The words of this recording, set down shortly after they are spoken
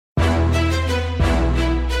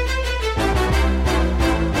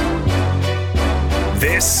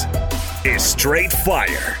This is Straight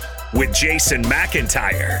Fire with Jason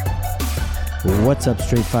McIntyre. What's up,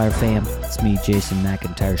 Straight Fire fam? It's me, Jason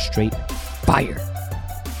McIntyre, Straight Fire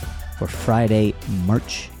for Friday,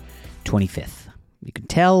 March 25th. You can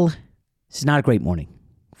tell this is not a great morning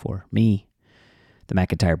for me, the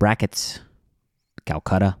McIntyre brackets,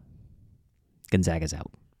 Calcutta. Gonzaga's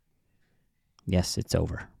out. Yes, it's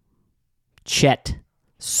over. Chet,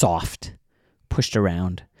 soft, pushed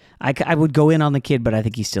around. I would go in on the kid, but I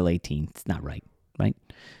think he's still 18. It's not right?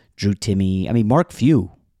 Drew Timme. Mark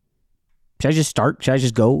Few. Should I just start? Should I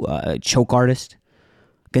just go? Choke artist.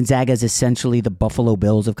 Gonzaga is essentially the Buffalo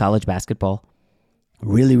Bills of college basketball.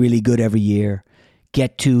 Really, really good every year.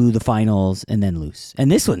 Get to the finals and then lose.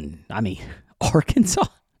 And this one, Arkansas,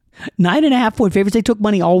 9.5-point favorites. They took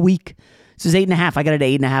money all week. This is 8.5. I got it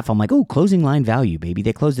at 8.5. I'm like, oh, closing line value, baby.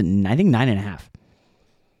 They closed it, I think, 9.5.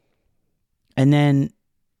 And then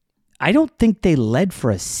I don't think they led for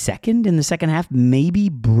a second in the second half, maybe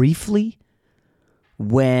briefly,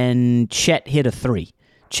 when Chet hit a three.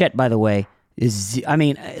 Chet, by the way,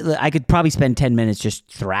 I could probably spend 10 minutes just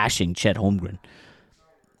thrashing Chet Holmgren.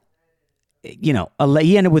 He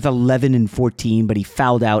ended with 11 and 14, but he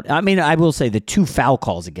fouled out. I will say the two foul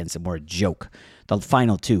calls against him were a joke. The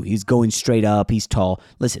final two, he's going straight up. He's tall.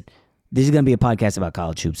 Listen, this is going to be a podcast about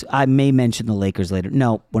college hoops. I may mention the Lakers later.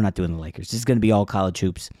 No, we're not doing the Lakers. This is going to be all college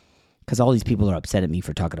hoops because all these people are upset at me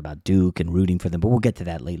for talking about Duke and rooting for them, but we'll get to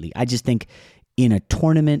that lately. I just think in a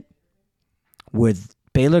tournament where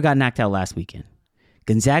Baylor got knocked out last weekend,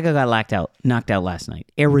 Gonzaga got knocked out last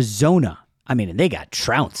night, Arizona, they got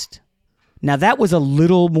trounced. Now, that was a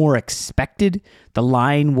little more expected. The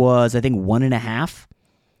line was, I think, 1.5.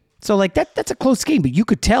 So, that's a close game. But you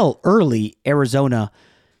could tell early Arizona,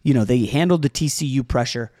 they handled the TCU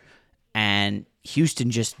pressure, and Houston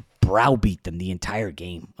just browbeat them the entire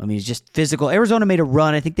game. It's just physical. Arizona made a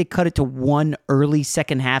run. I think they cut it to one early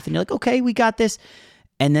second half, and you're like, okay, we got this.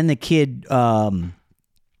 And then the kid,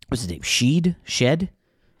 what's his name? Shed,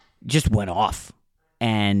 just went off.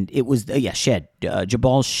 And it was, Shed.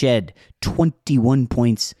 Jabal Shed, 21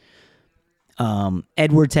 points.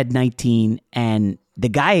 Edwards had 19. And the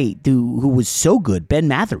guy who was so good, Ben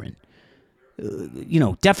Mathurin,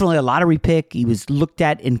 definitely a lottery pick. He was looked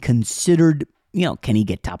at and considered, can he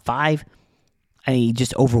get top 5? He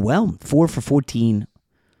just overwhelmed. 4 for 14.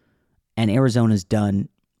 And Arizona's done.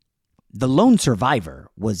 The lone survivor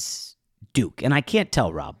was Duke. And I can't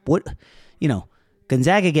tell, Rob,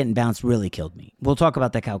 Gonzaga getting bounced really killed me. We'll talk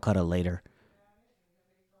about that Calcutta later.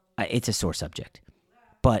 It's a sore subject.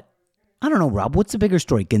 But I don't know, Rob, what's the bigger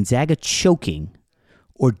story? Gonzaga choking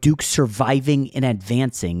or Duke surviving and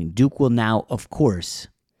advancing? Duke will now, of course,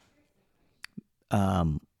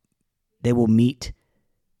 they will meet.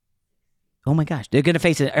 Oh my gosh, they're going to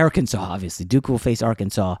face Arkansas, obviously. Duke will face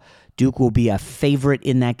Arkansas. Duke will be a favorite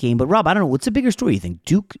in that game. But Rob, I don't know, what's the bigger story you think?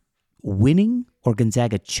 Duke winning or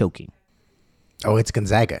Gonzaga choking? Oh, it's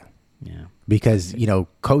Gonzaga. Yeah. Because,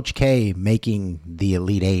 Coach K making the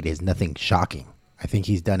Elite Eight is nothing shocking. I think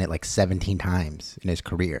he's done it like 17 times in his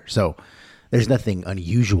career. So there's nothing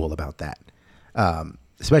unusual about that.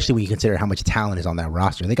 Especially when you consider how much talent is on that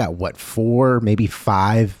roster. They got, 4, maybe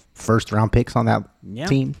 5 first-round picks on that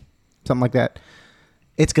team? Something like that.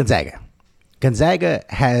 It's Gonzaga. Gonzaga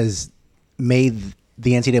has made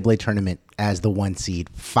the NCAA tournament as the 1 seed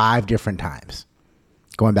 5 different times,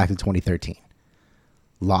 going back to 2013.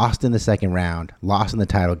 Lost in the second round, lost in the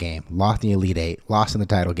title game, lost in the Elite Eight, lost in the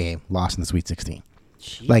title game, lost in the Sweet 16.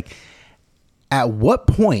 Jeez. At what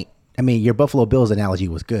point, your Buffalo Bills analogy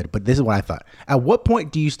was good, but this is what I thought. At what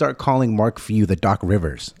point do you start calling Mark Few the Doc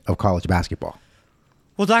Rivers of college basketball?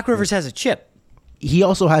 Well, Doc Rivers has a chip. He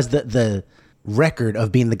also has the record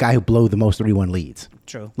of being the guy who blew the most 3-1 leads.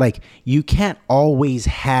 True. You can't always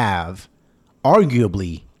have,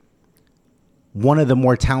 arguably, one of the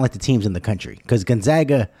more talented teams in the country. Because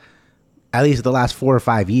Gonzaga, at least the last 4 or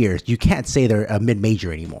 5 years, you can't say they're a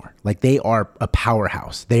mid-major anymore. They are a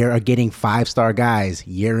powerhouse. They are getting 5-star guys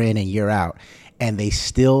year in and year out, and they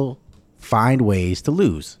still find ways to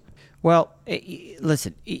lose. Well,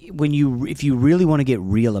 listen, if you really want to get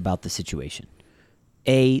real about the situation,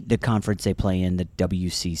 the conference they play in, the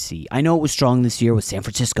WCC. I know it was strong this year with San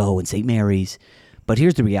Francisco and St. Mary's, but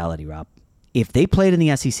here's the reality, Rob. If they played in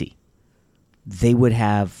the SEC, they would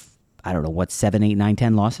have, 7, 8, 9,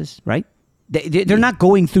 10 losses, right? They're not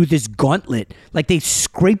going through this gauntlet. They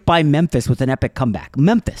scraped by Memphis with an epic comeback.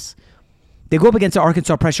 Memphis. They go up against the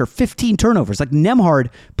Arkansas pressure, 15 turnovers. Nembhard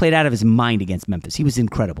played out of his mind against Memphis. He was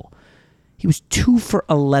incredible. He was 2 for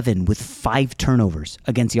 11 with 5 turnovers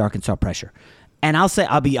against the Arkansas pressure. And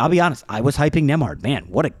I'll be honest, I was hyping Nembhard. Man,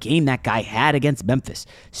 what a game that guy had against Memphis.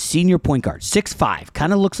 Senior point guard, 6'5",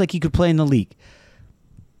 kind of looks like he could play in the league.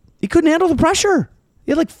 He couldn't handle the pressure.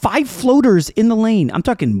 He had like 5 floaters in the lane. I'm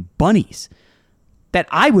talking bunnies that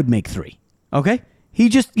I would make 3. Okay? He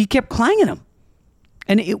kept clanging them.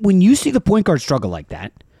 And when you see the point guard struggle like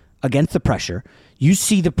that against the pressure, you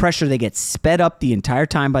see the pressure, they get sped up the entire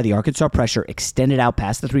time by the Arkansas pressure, extended out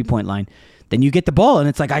past the 3-point line. Then you get the ball, and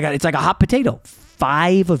it's like a hot potato.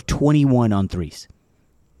 5 of 21 on threes.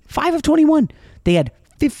 5 of 21. They had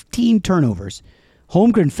 15 turnovers.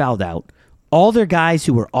 Holmgren fouled out. All their guys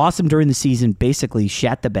who were awesome during the season basically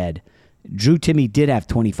shat the bed. Drew Timme did have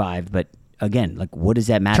 25, but again, like, what does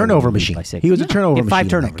that matter? Turnover machine. He was a turnover machine. 5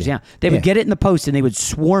 turnovers, They would get it in the post, and they would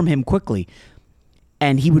swarm him quickly,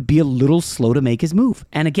 and he would be a little slow to make his move.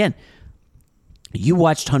 And again, you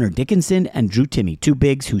watched Hunter Dickinson and Drew Timme, 2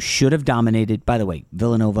 bigs who should have dominated. By the way,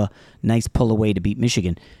 Villanova, nice pull away to beat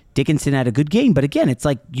Michigan. Dickinson had a good game, but again, it's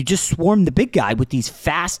like you just swarmed the big guy with these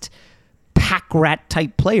fast pack rat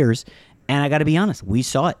type players. And I got to be honest, we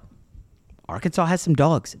saw it. Arkansas has some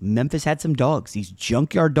dogs. Memphis had some dogs. These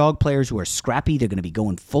junkyard dog players who are scrappy, they're going to be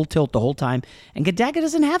going full tilt the whole time. And Gonzaga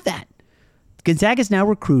doesn't have that. Gonzaga is now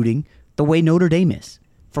recruiting the way Notre Dame is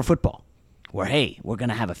for football. Where, hey, we're going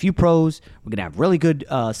to have a few pros, we're going to have really good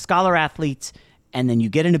scholar athletes, and then you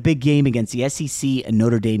get in a big game against the SEC and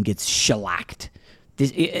Notre Dame gets shellacked.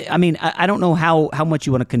 I don't know how much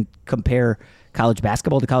you want to compare college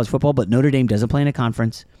basketball to college football, but Notre Dame doesn't play in a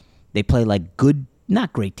conference. They play like good,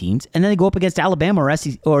 not great teams, and then they go up against Alabama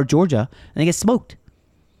or Georgia, and they get smoked.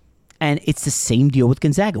 And it's the same deal with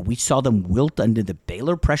Gonzaga. We saw them wilt under the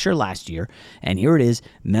Baylor pressure last year, and here it is.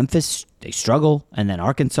 Memphis, they struggle, and then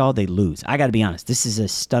Arkansas, they lose. I got to be honest. This is a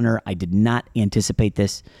stunner. I did not anticipate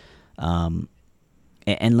this. And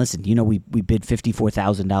listen, we bid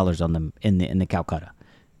 $54,000 on them in the Calcutta,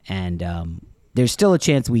 and there's still a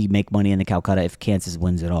chance we make money in the Calcutta if Kansas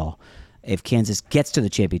wins it all. If Kansas gets to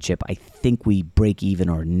the championship, I think we break even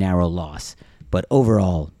or narrow loss. But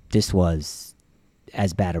overall, this was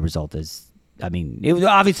as bad a result as, it was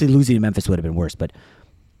obviously losing to Memphis would have been worse, but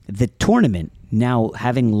the tournament, now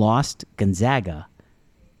having lost Gonzaga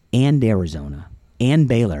and Arizona and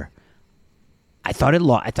Baylor, I thought it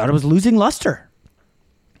was losing luster.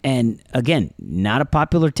 And again, not a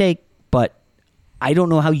popular take, but I don't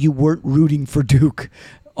know how you weren't rooting for Duke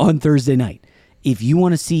on Thursday night. If you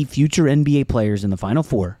want to see future NBA players in the Final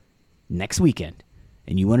Four next weekend,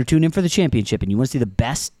 and you want to tune in for the championship, and you want to see the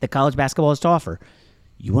best that college basketball has to offer,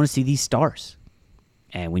 you want to see these stars.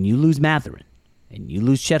 And when you lose Mathurin, and you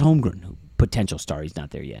lose Chet Holmgren, who potential star, he's not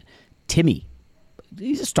there yet. Timme,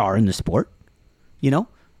 he's a star in the sport.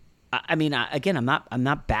 Again, I'm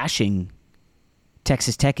not bashing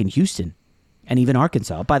Texas Tech and Houston, and even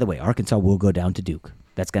Arkansas. By the way, Arkansas will go down to Duke.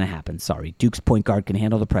 That's going to happen. Sorry. Duke's point guard can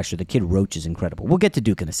handle the pressure. The kid Roach is incredible. We'll get to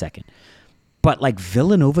Duke in a second. But like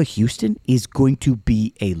Villanova, Houston is going to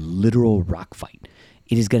be a literal rock fight.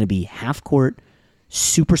 It is going to be half court,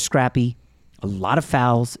 super scrappy, a lot of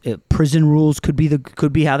fouls. Prison rules could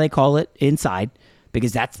be how they call it inside,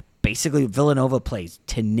 because that's basically what Villanova plays.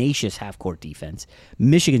 Tenacious half court defense.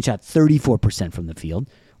 Michigan shot 34% from the field.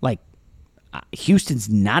 Houston's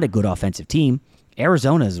not a good offensive team.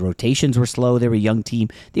 Arizona's rotations were slow. They were a young team.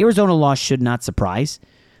 The Arizona loss should not surprise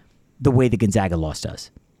the way the Gonzaga loss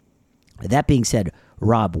does. That being said,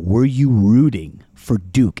 Rob, were you rooting for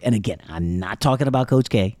Duke? And again, I'm not talking about Coach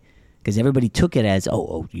K, because everybody took it as,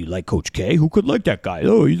 oh, you like Coach K? Who could like that guy?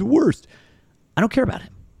 Oh, he's the worst. I don't care about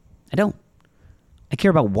him. I don't. I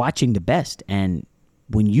care about watching the best. And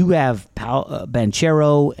when you have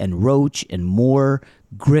Banchero and Roach and Moore,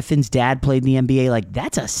 Griffin's dad played in the NBA,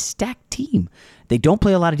 that's a stacked team. They don't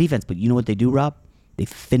play a lot of defense, but you know what they do, Rob? They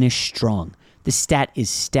finish strong. The stat is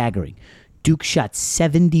staggering. Duke shot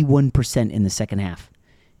 71% in the second half.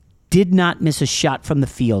 Did not miss a shot from the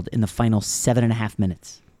field in the final 7.5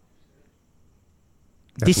 minutes.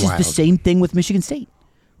 This is the same thing with Michigan State.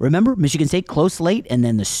 Remember, Michigan State close late, and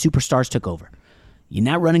then the superstars took over. You're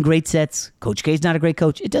not running great sets. Coach K's not a great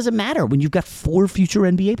coach. It doesn't matter when you've got 4 future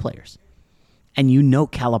NBA players. And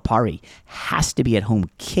Calipari has to be at home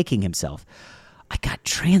kicking himself. I got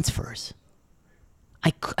transfers.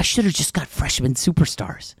 I should have just got freshman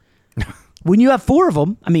superstars. When you have 4 of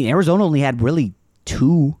them, Arizona only had really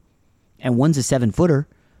 2, and one's a 7-footer.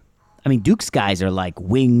 Duke's guys are like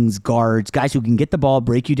wings, guards, guys who can get the ball,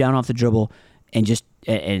 break you down off the dribble, and just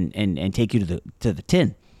and take you to the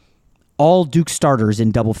tin. All Duke starters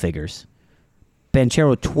in double figures.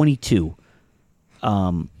 Banchero 22.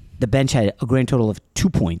 The bench had a grand total of 2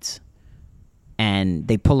 points, and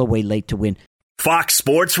they pull away late to win. Fox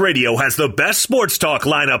Sports Radio has the best sports talk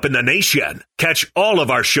lineup in the nation. Catch all of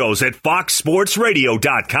our shows at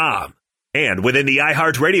foxsportsradio.com. And within the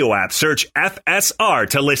iHeartRadio app, search FSR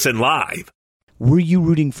to listen live. Were you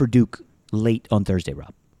rooting for Duke late on Thursday,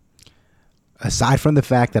 Rob? Aside from the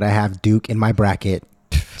fact that I have Duke in my bracket,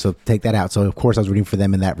 so take that out. So, of course, I was rooting for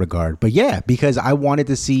them in that regard. But, yeah, because I wanted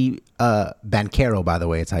to see Banchero, by the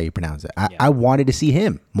way, it's how you pronounce it. I wanted to see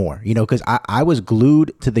him more, because I was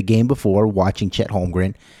glued to the game before watching Chet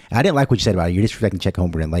Holmgren. I didn't like what you said about it. You're disrespecting Chet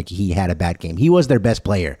Holmgren like he had a bad game. He was their best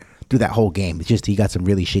player through that whole game. It's just he got some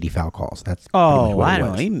really shitty foul calls. That's I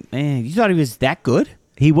don't know. Man, you thought he was that good?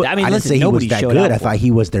 I didn't say he was that good. I thought he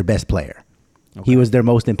was their best player. Okay. He was their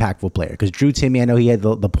most impactful player. Because Drew Timme, I know he had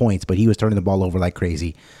the points, but he was turning the ball over like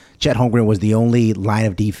crazy. Chet Holmgren was the only line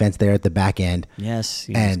of defense there at the back end. Yes.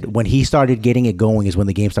 And when he started getting it going is when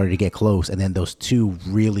the game started to get close. And then those two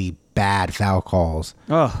really bad foul calls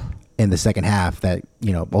in the second half that,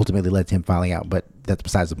 ultimately led to him fouling out. But that's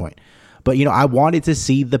besides the point. But, I wanted to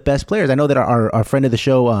see the best players. I know that our friend of the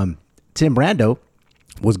show, Tim Brando,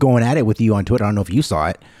 was going at it with you on Twitter. I don't know if you saw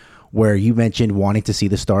it, where you mentioned wanting to see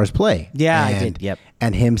the stars play. Yeah, I did. Yep.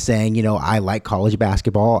 And him saying, I like college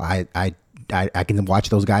basketball. I can watch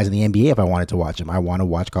those guys in the NBA if I wanted to watch them. I want to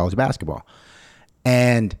watch college basketball.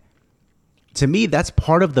 And to me, that's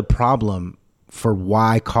part of the problem for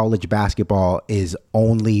why college basketball is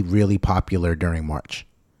only really popular during March.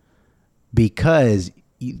 Because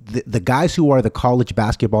the guys who are the college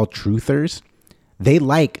basketball truthers, they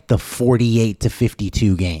like the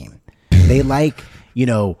 48-52 game. They like,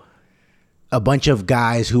 a bunch of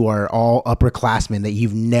guys who are all upperclassmen that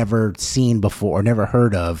you've never seen before or never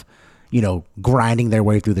heard of, grinding their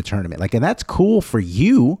way through the tournament. And that's cool for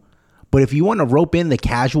you. But if you want to rope in the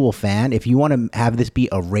casual fan, if you want to have this be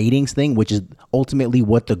a ratings thing, which is ultimately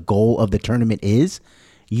what the goal of the tournament is,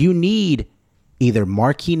 you need either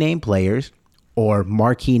marquee name players or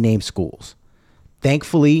marquee name schools.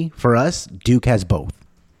 Thankfully for us, Duke has both.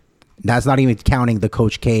 That's not even counting the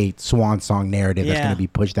Coach K swan song narrative that's going to be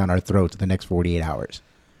pushed down our throats in the next 48 hours.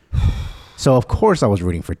 So, of course, I was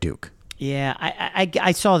rooting for Duke. Yeah,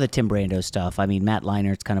 I saw the Tim Brando stuff. I mean, Matt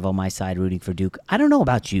Leinert's kind of on my side rooting for Duke. I don't know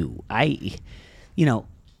about you. I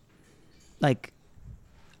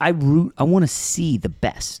want to see the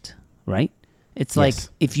best, right? It's like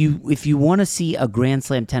if you want to see a Grand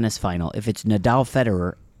Slam tennis final, if it's Nadal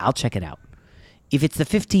Federer, I'll check it out. If it's the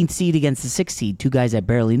 15th seed against the 6th seed, two guys I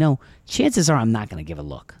barely know, chances are I'm not going to give a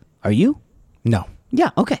look. Are you? No. Yeah,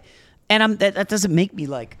 okay. And that doesn't make me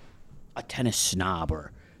like a tennis snob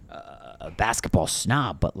or a basketball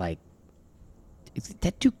snob, but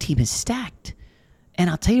that Duke team is stacked. And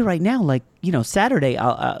I'll tell you right now, Saturday,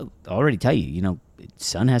 I'll already tell you,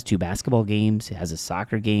 son has 2 basketball games, has a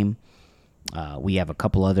soccer game. We have a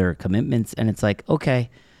couple other commitments, and it's like, okay,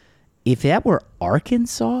 if that were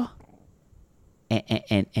Arkansas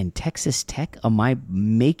and Texas Tech, am I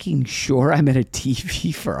making sure I'm at a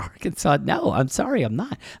TV for Arkansas? No, I'm sorry, I'm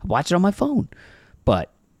not. I watch it on my phone.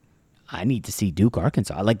 But I need to see Duke,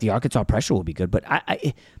 Arkansas. I like the Arkansas pressure will be good, but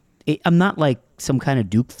I'm not like some kind of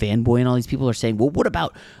Duke fanboy, and all these people are saying, well, what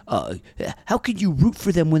about, how could you root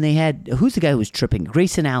for them when they had, who's the guy who was tripping?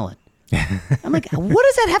 Grayson Allen. I'm like, what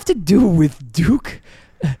does that have to do with Duke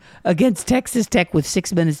against Texas Tech with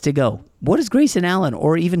 6 minutes to go? What is Grayson Allen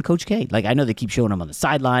or even Coach K? I know they keep showing him on the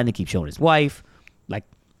sideline. They keep showing his wife. That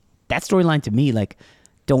storyline to me,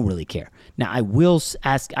 don't really care. Now, I will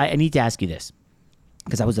ask, I need to ask you this,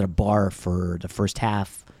 because I was at a bar for the first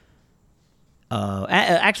half,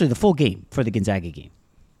 actually the full game for the Gonzaga game.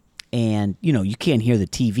 And, you can't hear the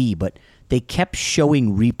TV, but they kept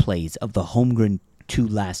showing replays of the Holmgren 2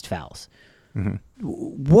 last fouls. Mm-hmm.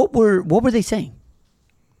 What were they saying?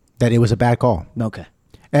 That it was a bad call. Okay.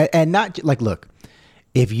 And not look,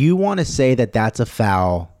 if you want to say that that's a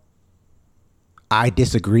foul, I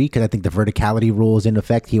disagree, because I think the verticality rule is in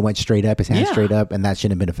effect. He went straight up, his hand straight up, and that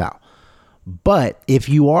shouldn't have been a foul. But if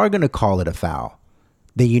you are going to call it a foul,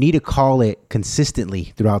 then you need to call it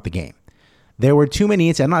consistently throughout the game. There were too many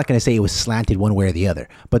instances. I'm not going to say it was slanted one way or the other,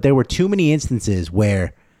 but there were too many instances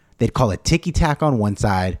where they'd call it ticky-tack on one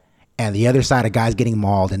side and the other side, a guy's getting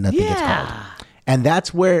mauled and nothing gets called. And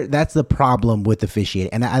that's the problem with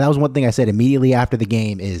officiating. And that was one thing I said immediately after the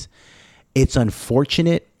game is it's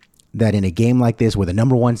unfortunate that in a game like this where the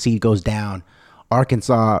number 1 seed goes down,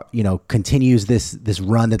 Arkansas, continues this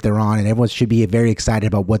run that they're on, and everyone should be very excited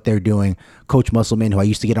about what they're doing. Coach Musselman, who I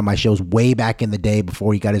used to get on my shows way back in the day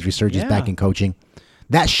before he got his resurgence back in coaching,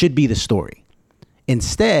 that should be the story.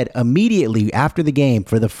 Instead, immediately after the game,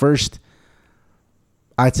 for the first,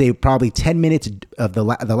 I'd say probably 10 minutes of the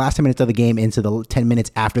last 10 minutes of the game into the 10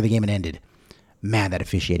 minutes after the game had ended, man, that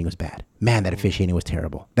officiating was bad. Man, that officiating was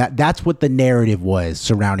terrible. That's what the narrative was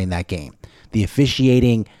surrounding that game. The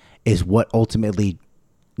officiating is what ultimately,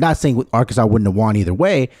 not saying Arkansas wouldn't have won either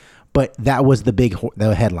way, but that was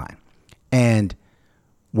the headline. And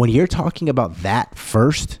when you're talking about that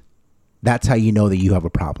first, that's how you know that you have a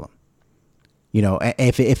problem. You know,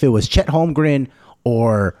 if it was Chet Holmgren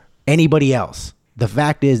or anybody else, the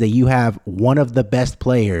fact is that you have one of the best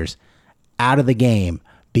players out of the game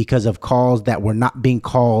because of calls that were not being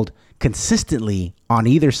called consistently on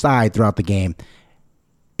either side throughout the game.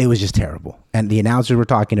 It was just terrible. And the announcers were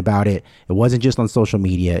talking about it. It wasn't just on social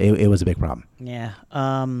media. It was a big problem. Yeah.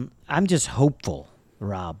 I'm just hopeful,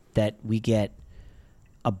 Rob, that we get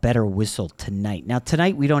a better whistle tonight. Now,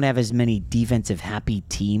 tonight we don't have as many defensive happy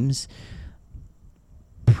teams.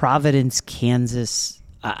 Providence, Kansas,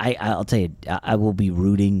 I'll tell you, I will be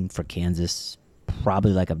rooting for Kansas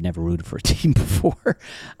probably like I've never rooted for a team before.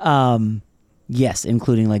 Yes,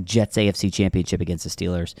 including like Jets AFC Championship against the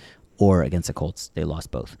Steelers or against the Colts. They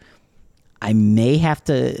lost both. I may have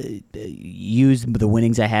to use the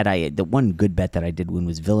winnings I had. The one good bet that I did win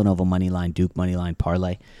was Villanova moneyline, Duke moneyline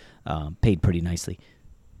parlay. Paid pretty nicely.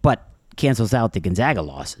 But cancels out the Gonzaga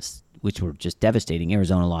losses, which were just devastating.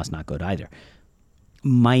 Arizona loss, not good either.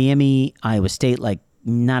 Miami, Iowa State, like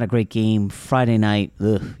not a great game. Friday night,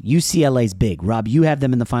 UCLA's big. Rob, you have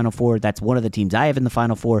them in the Final Four. That's one of the teams I have in the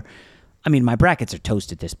Final Four. I mean, my brackets are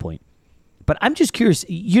toast at this point. But I'm just curious.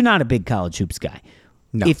 You're not a big college hoops guy.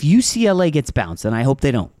 No. If UCLA gets bounced, and I hope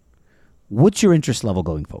they don't, what's your interest level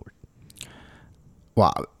going forward?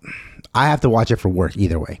 Well, I have to watch it for work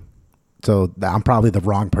either way. So I'm probably the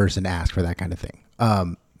wrong person to ask for that kind of thing.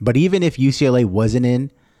 But even if UCLA wasn't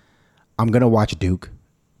in, I'm going to watch Duke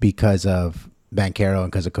because of Banchero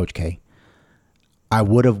and because of Coach K. I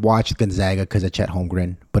would have watched Gonzaga because of Chet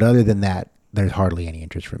Holmgren. But other than that, there's hardly any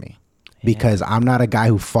interest for me. Because I'm not a guy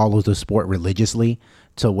who follows the sport religiously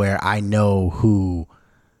to where I know who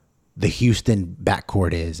the Houston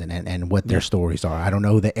backcourt is and what their stories are. I don't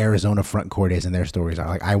know who the Arizona front court is and their stories are.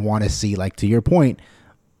 Like, I want to see, like, to your point,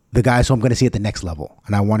 the guys who I'm going to see at the next level.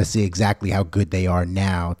 And I want to see exactly how good they are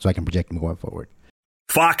now so I can project them going forward.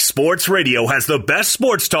 Fox Sports Radio has the best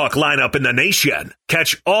sports talk lineup in the nation.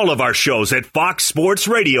 Catch all of our shows at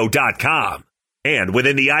foxsportsradio.com. And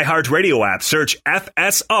within the iHeartRadio app, search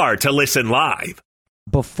FSR to listen live.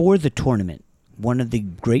 Before the tournament, one of the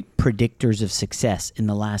great predictors of success in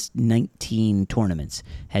the last 19 tournaments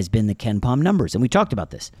has been the Ken Pom numbers. And we talked about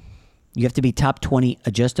this. You have to be top 20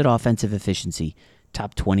 adjusted offensive efficiency,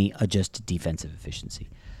 top 20 adjusted defensive efficiency.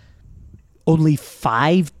 Only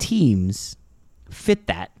 5 teams fit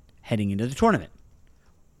that heading into the tournament.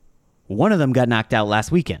 One of them got knocked out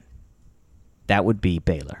last weekend. That would be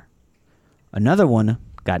Baylor. Another one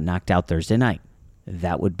got knocked out Thursday night.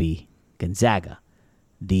 That would be Gonzaga.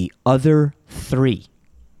 The other 3.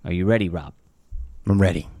 Are you ready, Rob? I'm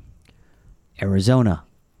ready. Arizona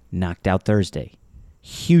knocked out Thursday.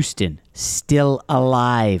 Houston still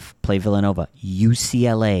alive. Play Villanova.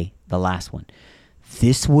 UCLA, the last one.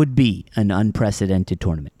 This would be an unprecedented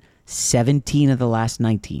tournament. 17 of the last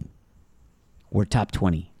 19 were top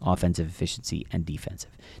 20 offensive efficiency and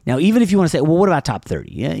defensive. Now, even if you want to say, well, what about top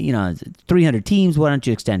 30? Yeah, you know, 300 teams, why don't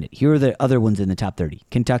you extend it? Here are the other ones in the top 30.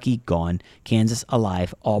 Kentucky, gone. Kansas,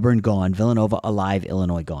 alive. Auburn, gone. Villanova, alive.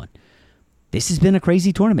 Illinois, gone. This has been a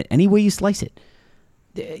crazy tournament, any way you slice it.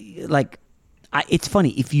 It's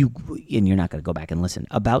funny, if you, and you're not going to go back and listen,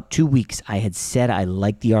 about 2 weeks, I had said I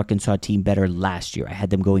liked the Arkansas team better last year. I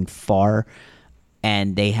had them going far,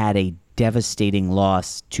 and they had a devastating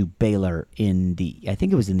loss to Baylor I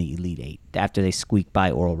think it was in the Elite Eight, after they squeaked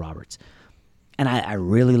by Oral Roberts. And I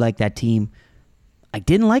really like that team. I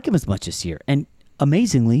didn't like them as much this year. And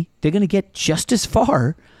amazingly, they're going to get just as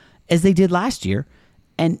far as they did last year.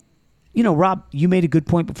 And, you know, Rob, you made a good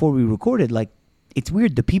point before we recorded. Like, it's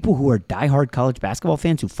weird. The people who are diehard college basketball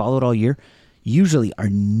fans who followed all year usually are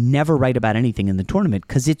never right about anything in the tournament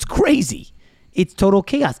because it's crazy. It's total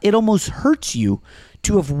chaos. It almost hurts you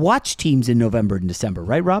to have watched teams in November and December,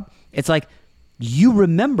 right, Rob? It's like you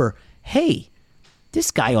remember, hey, this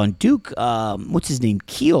guy on Duke, what's his name?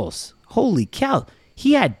 Keels. Holy cow.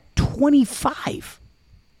 He had 25.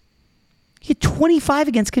 He had 25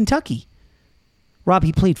 against Kentucky. Rob,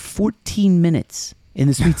 he played 14 minutes in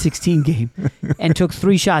the Sweet 16 game and took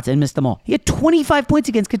 3 shots and missed them all. He had 25 points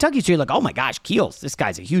against Kentucky. So you're like, oh my gosh, Keels, this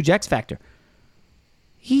guy's a huge X factor.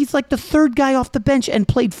 He's like the 3rd guy off the bench and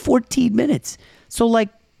played 14 minutes. So, like,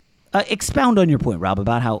 expound on your point, Rob,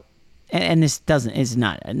 about how, and this is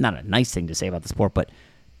not a nice thing to say about the sport, but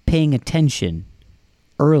paying attention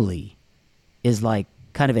early is like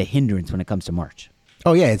kind of a hindrance when it comes to March.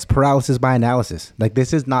 Oh, yeah, it's paralysis by analysis. Like,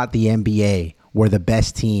 this is not the NBA where the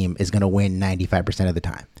best team is going to win 95% of the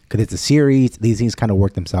time. Because it's a series. These things kind of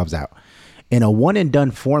work themselves out. In a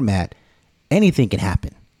one-and-done format, anything can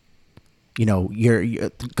happen. You know, you're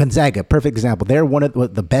Gonzaga, perfect example. They're one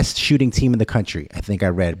of the best shooting team in the country, I think I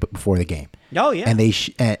read before the game. Oh, yeah.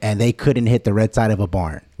 And they couldn't hit the red side of a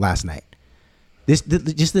barn last night. This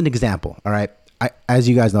just an example, all right? As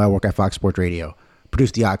you guys know, I work at Fox Sports Radio.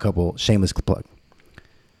 Produce The Odd Couple, shameless plug.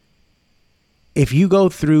 If you go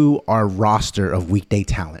through our roster of weekday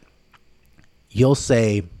talent, you'll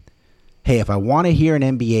say, hey, if I want to hear an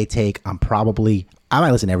NBA take, I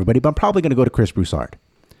might listen to everybody, but I'm probably going to go to Chris Broussard.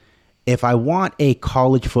 If I want a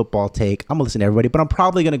college football take, I'm going to listen to everybody, but I'm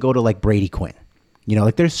probably going to go to like Brady Quinn. You know,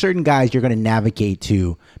 like there's certain guys you're going to navigate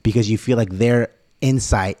to because you feel like their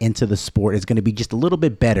insight into the sport is going to be just a little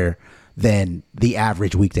bit better than the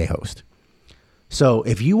average weekday host. So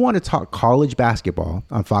if you want to talk college basketball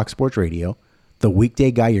on Fox Sports Radio, the weekday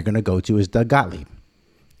guy you're going to go to is Doug Gottlieb.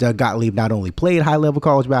 Doug Gottlieb not only played high-level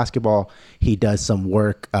college basketball, he does some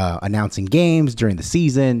work announcing games during the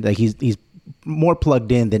season. Like he's more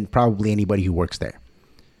plugged in than probably anybody who works there.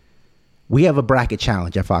 We have a bracket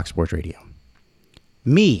challenge at Fox Sports Radio.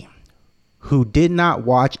 Me, who did not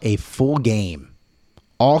watch a full game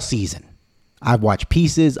all season. I've watched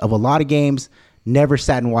pieces of a lot of games, never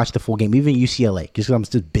sat and watched the full game, even UCLA, just because I'm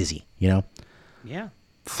just busy, you know? Yeah.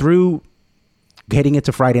 Through getting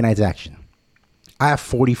into Friday night's action, I have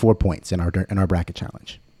 44 points in our bracket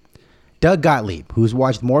challenge. Doug Gottlieb, who's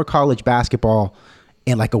watched more college basketball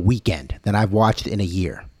in like a weekend than I've watched in a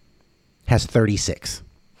year, has 36.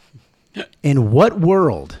 In what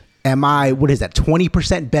world am I,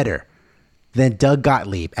 20% better than Doug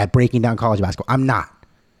Gottlieb at breaking down college basketball? I'm not.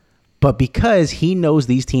 But because he knows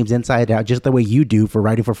these teams inside out, just the way you do for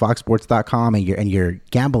writing for FoxSports.com and your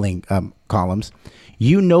gambling columns,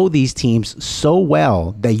 you know these teams so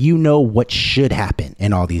well that you know what should happen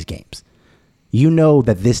in all these games. You know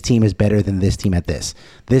that this team is better than this team at this.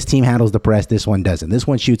 This team handles the press, this one doesn't. This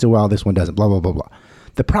one shoots it well, this one doesn't, blah, blah, blah, blah.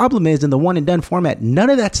 The problem is in the one and done format, none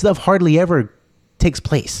of that stuff hardly ever takes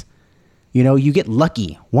place. You know, you get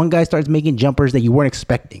lucky. One guy starts making jumpers that you weren't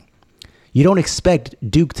expecting. You don't expect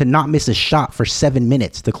Duke to not miss a shot for 7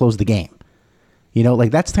 minutes to close the game. You know, like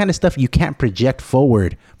that's the kind of stuff you can't project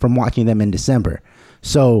forward from watching them in December.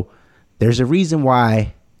 So there's a reason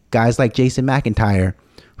why guys like Jason McIntyre,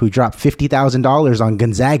 who dropped $50,000 on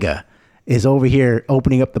Gonzaga, is over here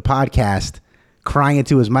opening up the podcast, crying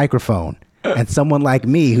into his microphone. And someone like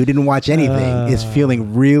me, who didn't watch anything, is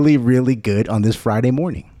feeling really, really good on this Friday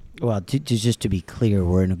morning. Well, just to be clear,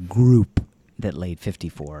 we're in a group that laid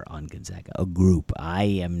 54 on Gonzaga. A group. I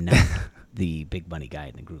am not the big money guy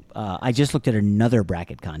in the group. I just looked at another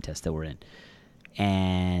bracket contest that we're in.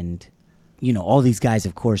 And, you know, all these guys,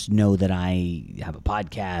 of course, know that I have a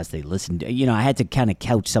podcast. They listen to, you know, I had to kind of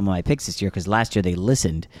couch some of my picks this year because last year they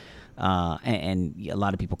listened. And a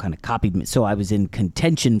lot of people kind of copied me. So I was in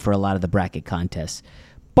contention for a lot of the bracket contests.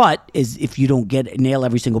 But if you don't nail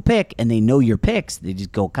every single pick and they know your picks, they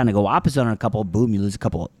just go opposite on a couple, boom, you lose a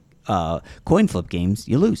couple coin flip games,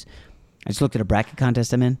 you lose. I just looked at a bracket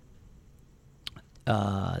contest I'm in.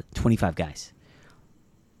 25 guys.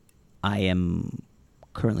 I am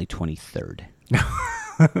currently 23rd.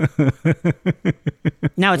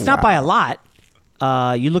 Now, it's not by a lot.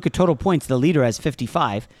 You look at total points, the leader has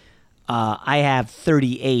 55. I have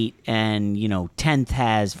 38, and, 10th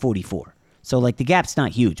has 44. So, like, the gap's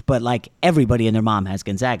not huge, but, like, everybody and their mom has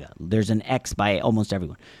Gonzaga. There's an X by almost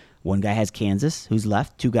everyone. One guy has Kansas, who's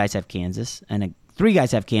left. 2 guys have Kansas, and 3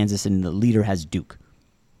 guys have Kansas, and the leader has Duke.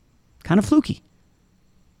 Kind of fluky.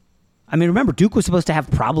 I mean, remember, Duke was supposed to have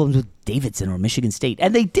problems with Davidson or Michigan State,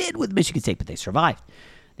 and they did with Michigan State, but they survived.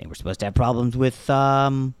 They were supposed to have problems with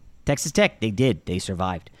Texas Tech. They did. They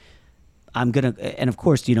survived. And of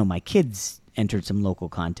course, my kids entered some local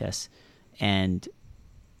contests, and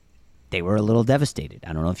they were a little devastated.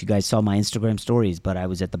 I don't know if you guys saw my Instagram stories, but I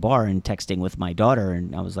was at the bar and texting with my daughter,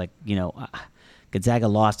 and I was like, Gonzaga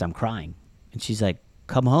lost, I'm crying. And she's like,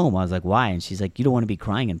 come home. I was like, why? And she's like, you don't want to be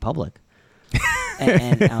crying in public.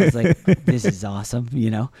 and I was like, this is awesome,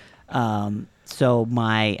 So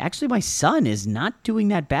my son is not doing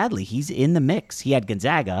that badly. He's in the mix. He had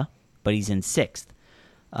Gonzaga, but he's in 6th.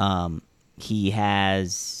 He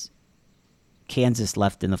has Kansas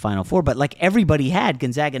left in the Final Four, but like everybody had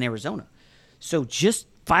Gonzaga and Arizona. So just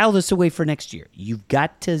file this away for next year. You've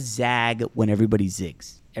got to zag when everybody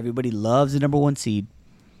zigs. Everybody loves the number 1 seed,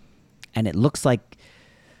 and it looks like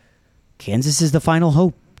Kansas is the final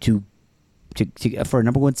hope for a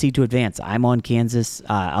number 1 seed to advance. I'm on Kansas.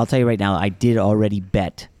 I'll tell you right now, I did already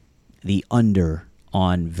bet the under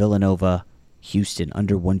on Villanova, Houston,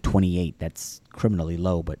 under 128. That's criminally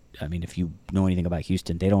low, but, I mean, if you know anything about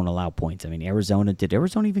Houston, they don't allow points. I mean, did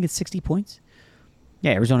Arizona even get 60 points?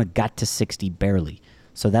 Yeah, Arizona got to 60 barely.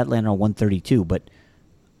 So that landed on 132, but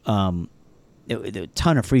there a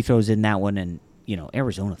ton of free throws in that one, and,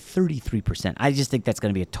 Arizona, 33%. I just think that's going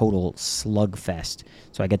to be a total slugfest.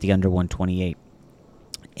 So I get the under 128.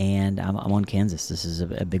 And I'm on Kansas. This is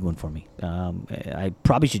a big one for me. I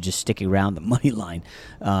probably should just stick around the money line.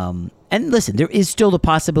 And listen, there is still the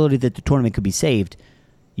possibility that the tournament could be saved.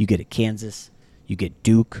 You get a Kansas, you get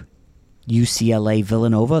Duke, UCLA,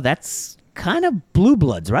 Villanova. That's kind of blue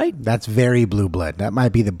bloods, right? That's very blue blood. That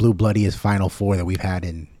might be the blue bloodiest Final Four that we've had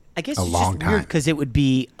in I guess a it's long just time. Weird because it would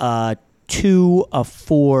be a 2, a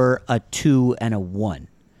 4, a 2, and a 1.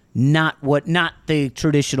 Not the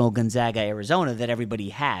traditional Gonzaga, Arizona that everybody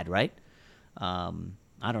had, right? I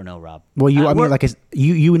don't know, Rob. Well, you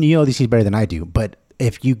know these things better than I do. But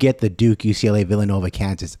if you get the Duke, UCLA, Villanova,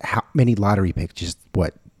 Kansas, how many lottery picks? Just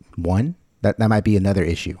what, one? That might be another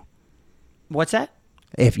issue. What's that?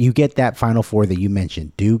 If you get that Final Four that you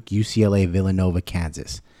mentioned, Duke, UCLA, Villanova,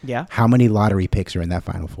 Kansas. Yeah. How many lottery picks are in that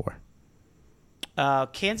Final Four?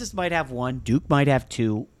 Kansas might have 1. Duke might have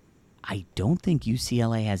 2. I don't think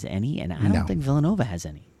UCLA has any, and I don't think Villanova has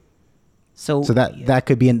any. So that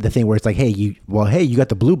could be the thing where it's like, hey, you got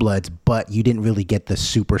the blue bloods, but you didn't really get the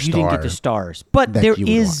superstar. You didn't get the stars, but there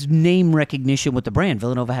is name recognition with the brand.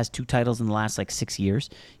 Villanova has 2 titles in the last 6 years.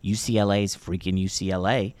 UCLA is freaking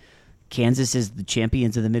UCLA. Kansas is the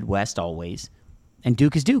champions of the Midwest always, and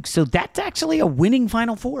Duke is Duke. So that's actually a winning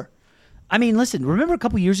Final Four. I mean, listen, remember a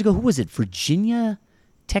couple years ago, who was it? Virginia,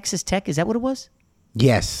 Texas Tech? Is that what it was?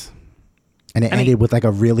 Yes. And it ended with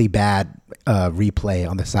a really bad replay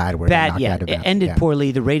on the side where it ended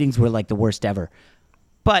poorly. The ratings were the worst ever.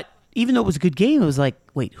 But even though it was a good game, it was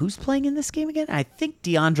wait, who's playing in this game again? I think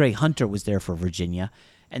DeAndre Hunter was there for Virginia.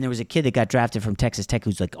 And there was a kid that got drafted from Texas Tech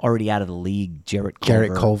who's already out of the league, Jarrett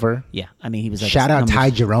Culver. Yeah, I mean, he was shout out Ty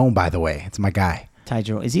Jerome, by the way. It's my guy. Ty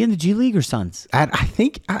Jerome. Is he in the G League or Suns? I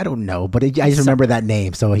think, I don't know, but I just remember that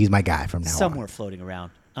name, so he's my guy from now on. Somewhere floating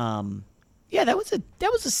around. Yeah, that was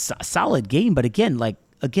a solid game, but again,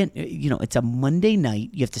 it's a Monday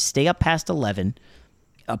night. You have to stay up past 11,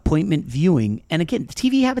 appointment viewing, and again, the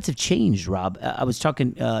TV habits have changed. Rob, I was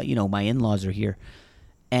talking. My in-laws are here,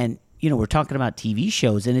 and we're talking about TV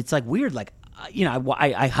shows, and it's weird. I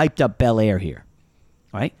hyped up Bel Air here,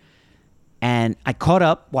 right? And I caught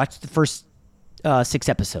up, watched the first 6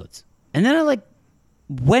 episodes, and then I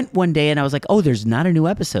went one day, and I was like, oh, there's not a new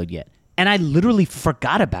episode yet. And I literally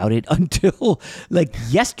forgot about it until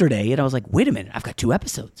yesterday. And I was like, wait a minute, I've got 2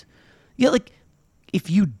 episodes. Yeah,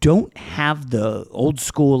 if you don't have the old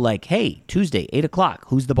school, hey, Tuesday, 8 o'clock,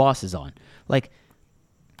 who's the boss is on?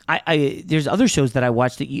 There's other shows that I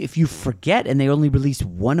watch that if you forget and they only release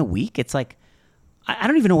 1 a week, it's I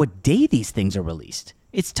don't even know what day these things are released.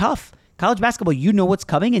 It's tough. College basketball, you know what's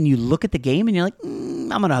coming, and you look at the game, and you're like, I'm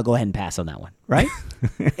going to go ahead and pass on that one, right?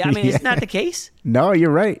 I mean, Isn't that the case? No,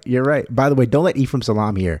 you're right. You're right. By the way, don't let Ephraim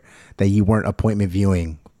Salam hear that you weren't appointment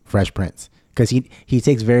viewing Fresh Prince, because he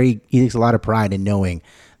takes a lot of pride in knowing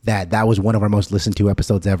that was one of our most listened to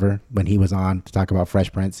episodes ever when he was on to talk about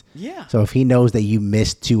Fresh Prince. Yeah. So if he knows that you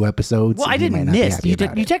missed 2 episodes, well, I didn't miss. You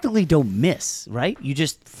technically don't miss, right? You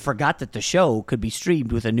just forgot that the show could be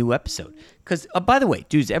streamed with a new episode. Because, by the way,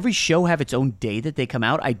 dudes, every show have its own day that they come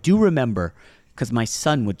out. I do remember, because my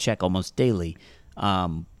son would check almost daily,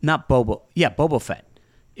 Boba Fett.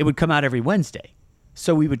 It would come out every Wednesday.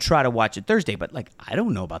 So we would try to watch it Thursday. But, I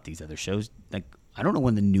don't know about these other shows. I don't know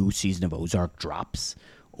when the new season of Ozark drops.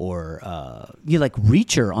 Or,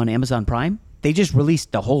 Reacher on Amazon Prime. They just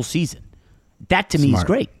released the whole season. That, to me, is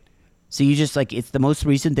great. So you just, it's the most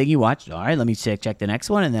recent thing you watched. All right, let me check the next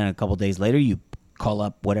one. And then a couple days later, you call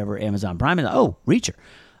up whatever Amazon Prime and, Reacher.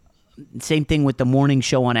 Same thing with the morning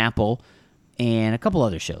show on Apple and a couple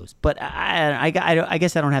other shows. But I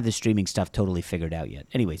guess I don't have the streaming stuff totally figured out yet.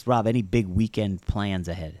 Anyways, Rob, any big weekend plans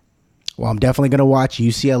ahead? Well, I'm definitely going to watch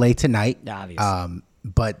UCLA tonight. Obviously.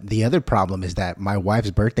 But the other problem is that my wife's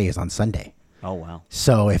birthday is on Sunday. Oh, wow.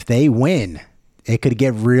 So if they win, it could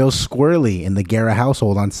get real squirrely in the Guerra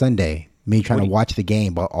household on Sunday. Me trying to watch the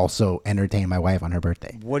game, but also entertain my wife on her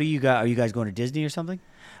birthday. What do you got? Are you guys going to Disney or something?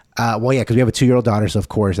 Well, yeah, because we have a 2-year-old daughter, so of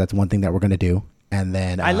course that's one thing that we're going to do. And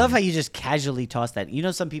then I love how you just casually toss that.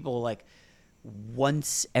 Some people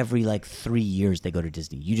once every 3 years they go to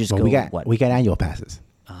Disney. You just go. We got annual passes.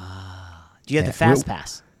 Do you have the fast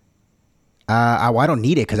pass? I don't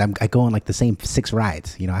need it because I go on the same 6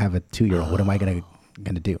 rides. I have a 2-year-old. What am I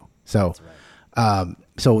gonna do? So,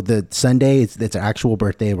 So the Sunday, it's our actual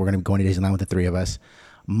birthday. We're going to be going to Disneyland with the three of us.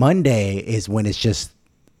 Monday is when it's just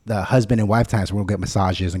the husband and wife time. So we'll get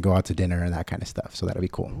massages and go out to dinner and that kind of stuff. So that'll be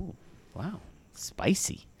cool. Ooh, wow.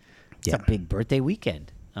 Spicy. It's Yeah. a big birthday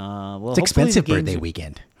weekend. It's expensive birthday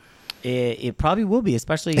weekend. It probably will be,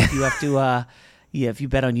 especially if you have to, if you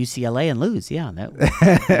bet on UCLA and lose. Yeah, that would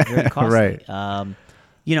be very costly. Right.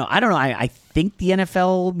 I don't know. I think the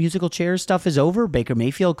NFL musical chairs stuff is over. Baker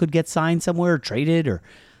Mayfield could get signed somewhere or traded, or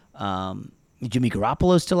Jimmy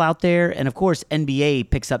Garoppolo's still out there. And, of course, NBA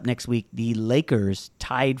picks up next week. The Lakers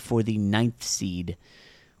tied for the 9th seed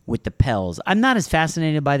with the Pels. I'm not as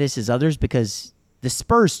fascinated by this as others because the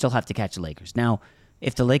Spurs still have to catch the Lakers. Now,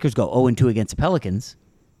 if the Lakers go 0-2 against the Pelicans,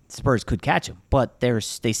 Spurs could catch him, but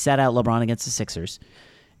they sat out LeBron against the Sixers,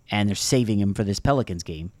 and they're saving him for this Pelicans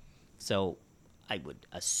game. So I would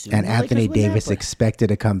assume. And Anthony Davis expected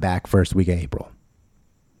to come back first week of April,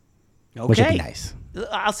 which would be nice.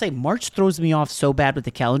 I'll say March throws me off so bad with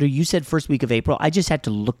the calendar. You said first week of April. I just had to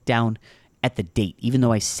look down at the date, even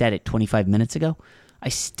though I said it 25 minutes ago. I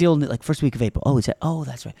still knew, like, first week of April. Oh,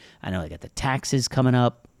 that's right. I know I got the taxes coming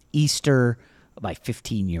up, Easter, my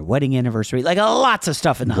 15-year wedding anniversary, like lots of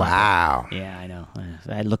stuff in the Wow. holiday. Yeah, I know.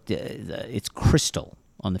 I looked at it's crystal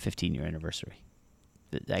on the 15-year anniversary.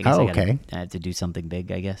 I guess I have to do something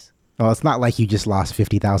big, I guess. Well, it's not like you just lost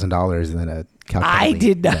 $50,000 in a calculator. I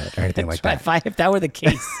did not. Or anything like that. If that were the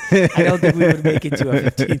case, I don't think we would make it to a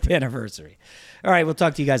 15th anniversary. All right, we'll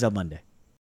talk to you guys on Monday.